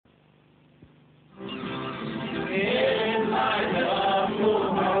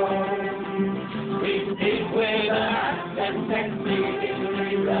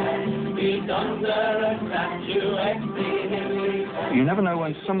You never know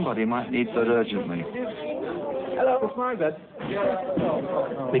when somebody might need blood urgently. Hello, it's my bed.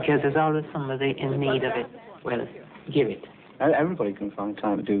 Because there's always somebody in need of it. Well, give it. Everybody can find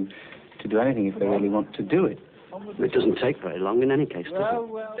time to do anything if they really want to do it. It doesn't take very long in any case, does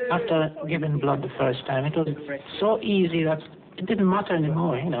it? After giving blood the first time, it was so easy that it didn't matter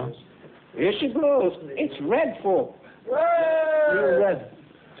anymore, you know. Here she blows. It's red, folk. Real red.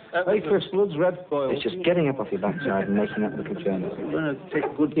 Very first blood's red boil. It's just getting up off your backside and making that little journey. I'm going to take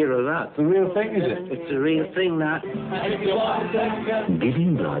a good deal of that. It's the real thing, is it? It's the real thing, that.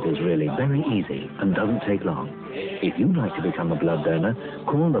 Giving blood is really very easy and doesn't take long. If you'd like to become a blood donor,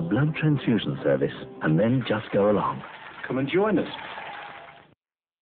 call the Blood Transfusion Service and then just go along. Come and join us.